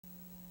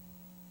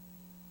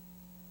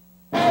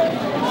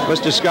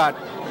Mr. Scott,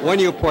 when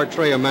you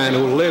portray a man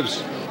who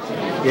lives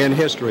in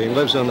history and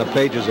lives on the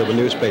pages of a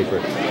newspaper,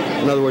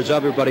 in other words,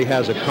 everybody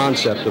has a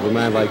concept of a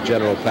man like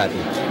General Patton,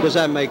 does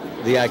that make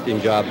the acting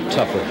job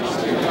tougher?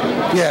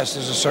 Yes,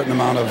 there's a certain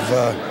amount of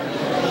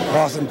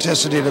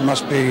authenticity that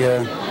must be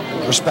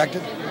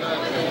respected,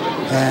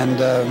 and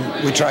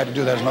we try to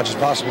do that as much as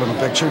possible in the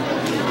picture.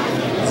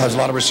 There's a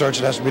lot of research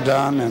that has to be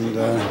done, and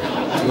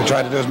we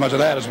try to do as much of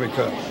that as we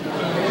could.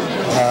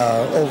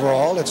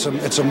 Overall, it's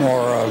a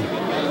more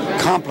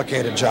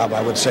complicated job,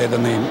 I would say,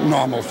 than the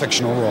normal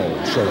fictional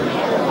role. Sure.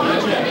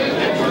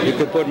 You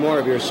could put more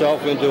of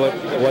yourself into it,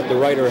 what the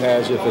writer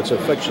has, if it's a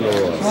fictional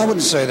role. I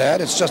wouldn't say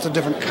that. It's just a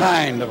different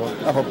kind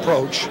of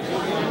approach,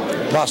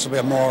 possibly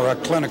a more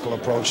clinical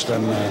approach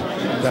than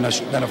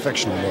a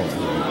fictional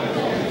role.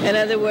 In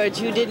other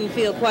words, you didn't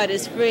feel quite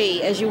as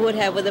free as you would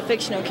have with a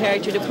fictional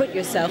character to put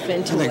yourself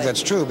into it. I think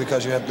that's true,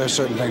 because there's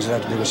certain things that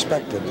have to be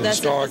respected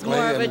historically.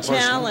 That's more of a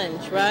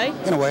challenge, right?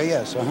 In a way,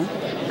 yes.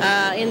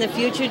 In the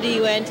future, do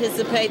you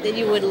anticipate that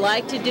you would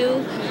like to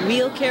do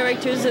real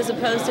characters as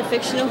opposed to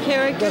fictional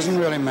characters? It doesn't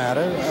really matter,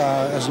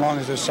 as long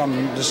as there's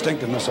some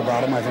distinctiveness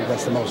about them. I think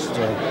that's the most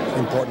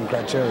important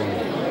criterion.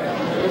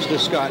 Mr.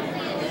 Scott,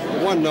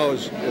 one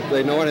knows, if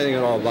they know anything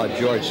at all about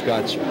George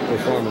Scott's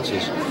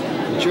performances,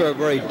 that you're a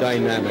very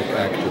dynamic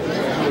actor.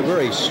 You're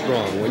very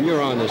strong. When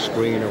you're on the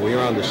screen or when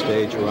you're on the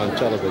stage or on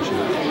television,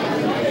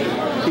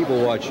 people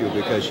watch you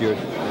because you're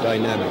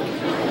dynamic.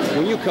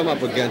 When you come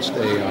up against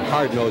a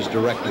hard-nosed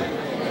director,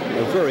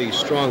 a very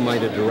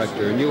strong-minded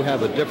director, and you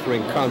have a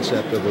differing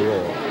concept of the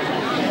role,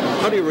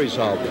 how do you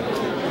resolve that?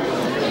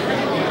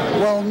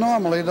 Well,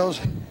 normally those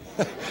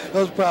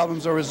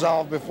problems are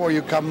resolved before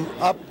you come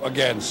up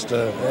against,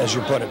 as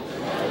you put it.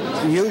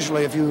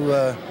 Usually,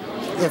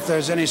 if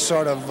there's any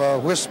sort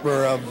of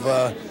whisper of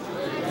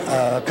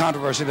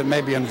controversy that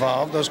may be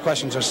involved, those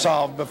questions are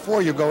solved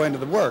before you go into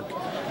the work.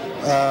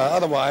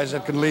 Otherwise,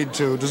 it can lead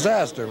to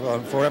disaster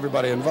for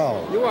everybody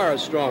involved. You are a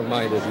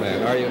strong-minded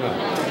man, are you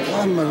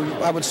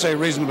not? I would say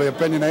reasonably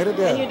opinionated,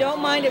 yeah. And you don't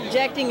mind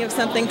objecting if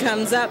something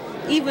comes up,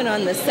 even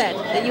on the set,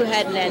 that you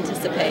hadn't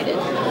anticipated?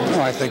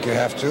 No, I think you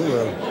have to.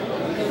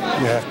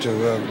 You have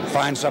to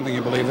find something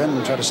you believe in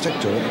and try to stick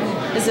to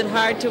it. Is it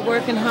hard to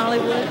work in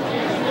Hollywood?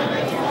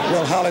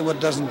 Well,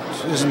 Hollywood isn't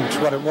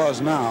what it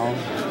was now,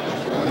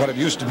 what it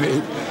used to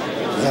be.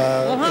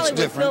 Well,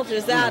 Hollywood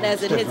filters out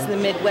as it hits the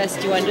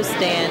Midwest, you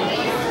understand.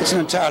 It's an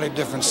entirely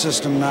different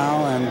system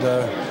now, and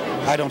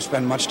I don't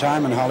spend much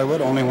time in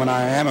Hollywood, only when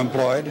I am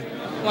employed.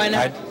 Why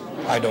not?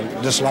 I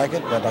don't dislike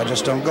it, but I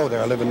just don't go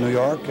there. I live in New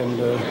York, and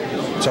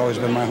it's always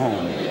been my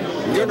home.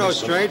 You're no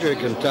stranger to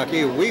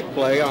Kentucky. We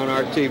play on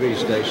our TV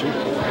station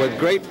with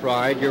great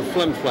pride your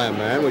Flim Flam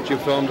Man, which you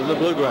filmed in the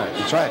Bluegrass.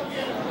 That's right.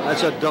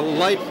 That's a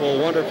delightful,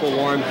 wonderful,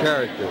 warm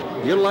character.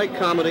 You like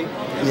comedy?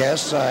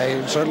 Yes,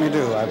 I certainly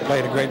do. I've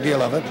played a great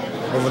deal of it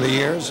over the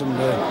years, and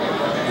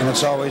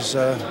it's always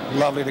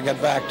lovely to get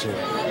back to.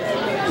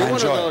 You're one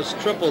of those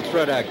triple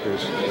threat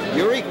actors.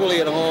 You're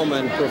equally at home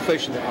and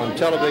proficient on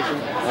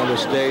television, on the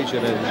stage,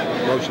 and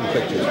in motion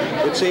pictures.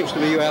 It seems to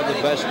me you have the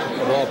best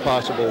of all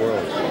possible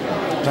worlds.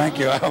 Thank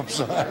you. I hope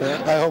so.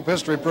 I hope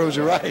history proves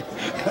you right.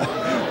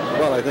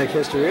 Well, I think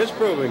history is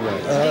proving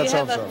that. Do you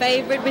have a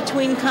favorite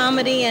between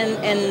comedy and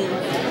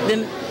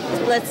the,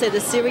 let's say, the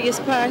serious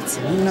parts?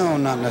 No,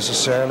 not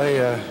necessarily.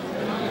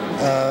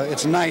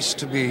 It's nice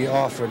to be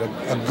offered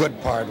a good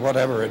part,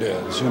 whatever it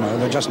is. You know,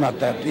 they're just not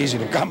that easy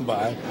to come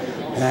by,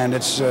 and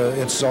it's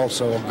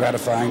also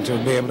gratifying to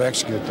be able to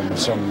execute them with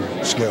some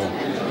skill.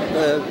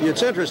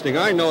 It's interesting.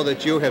 I know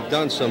that you have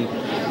done some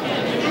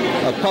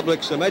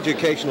some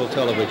educational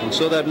television,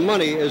 so that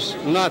money is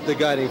not the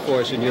guiding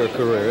force in your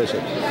career, is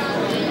it?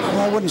 Well,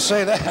 I wouldn't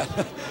say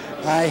that.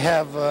 I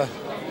have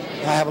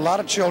a lot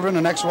of children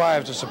and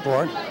ex-wives to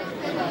support,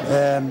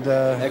 and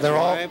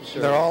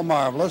they're all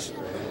marvelous.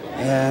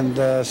 And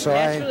so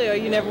naturally, or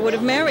you never would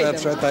have married them.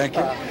 That's right. Thank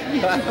you.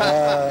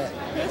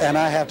 And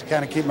I have to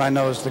kind of keep my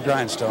nose to the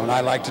grindstone.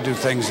 I like to do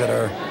things that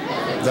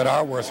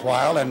are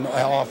worthwhile, and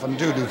I often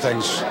do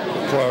things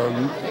for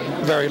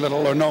very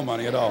little or no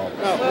money at all.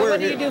 Well, what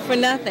do you do for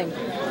nothing?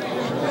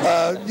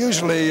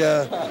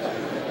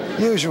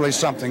 Usually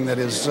something that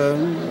is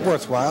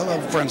worthwhile.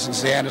 For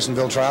instance, the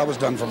Andersonville trial was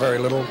done for very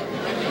little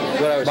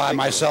by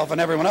myself, and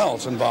everyone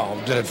else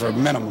involved did it for a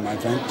minimum, I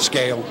think,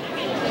 scale.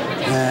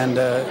 And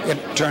it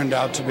turned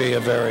out to be a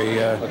very,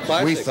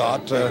 we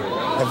thought,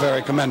 a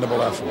very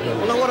commendable effort.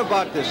 Well, now what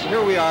about this?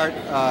 Here we are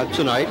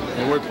tonight,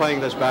 and we're playing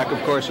this back, of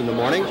course, in the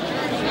morning.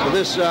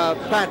 This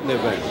Patton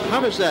event. How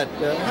does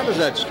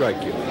that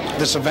strike you?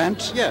 This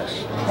event?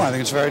 Yes. Well, I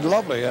think it's very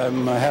lovely.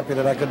 I'm happy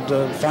that I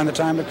could find the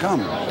time to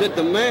come. Did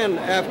the man,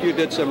 after you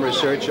did some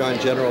research on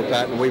General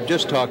Patton, we've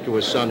just talked to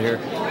his son here,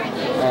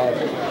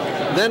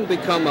 then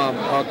become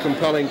a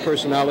compelling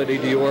personality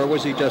to you, or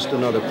was he just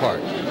another part?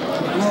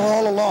 No,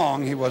 all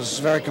along he was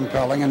very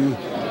compelling, and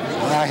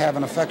I have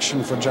an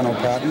affection for General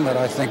Patton that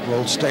I think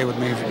will stay with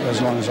me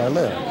as long as I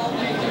live.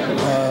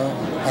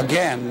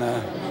 Again,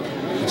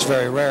 it's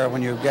very rare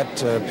when you get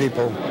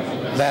people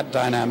that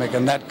dynamic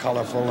and that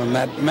colorful and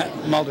that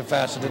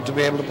multifaceted to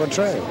be able to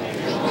portray.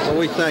 Well,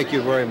 we thank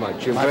you very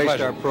much. You My embraced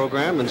pleasure. our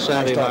program, and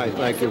Sandy and I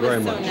thank you very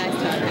much. So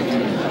nice talking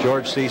to you.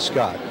 George C.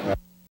 Scott.